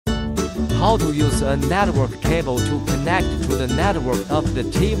How to use a network cable to connect to the network of the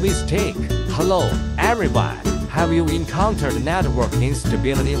TV stick. Hello, everyone. Have you encountered network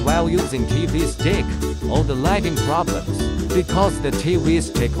instability while using TV stick or the lagging problems? Because the TV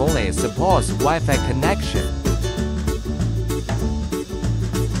stick only supports Wi-Fi connection.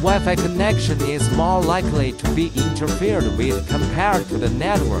 Wi-Fi connection is more likely to be interfered with compared to the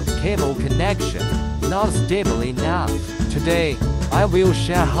network cable connection, not stable enough. Today, I will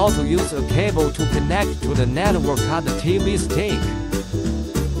share how to use a cable to connect to the network of the TV stick.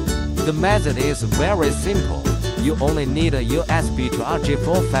 The method is very simple. You only need a USB to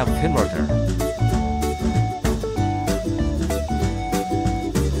RJ45 converter.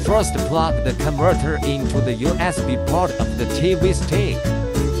 First, plug the converter into the USB port of the TV stick.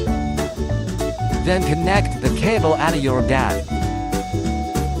 Then connect the cable at your desk.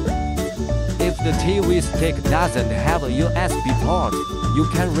 If the TV stick doesn't have a USB port, you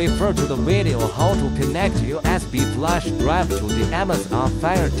can refer to the video how to connect USB flash drive to the Amazon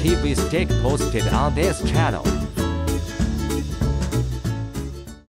Fire TV stick posted on this channel.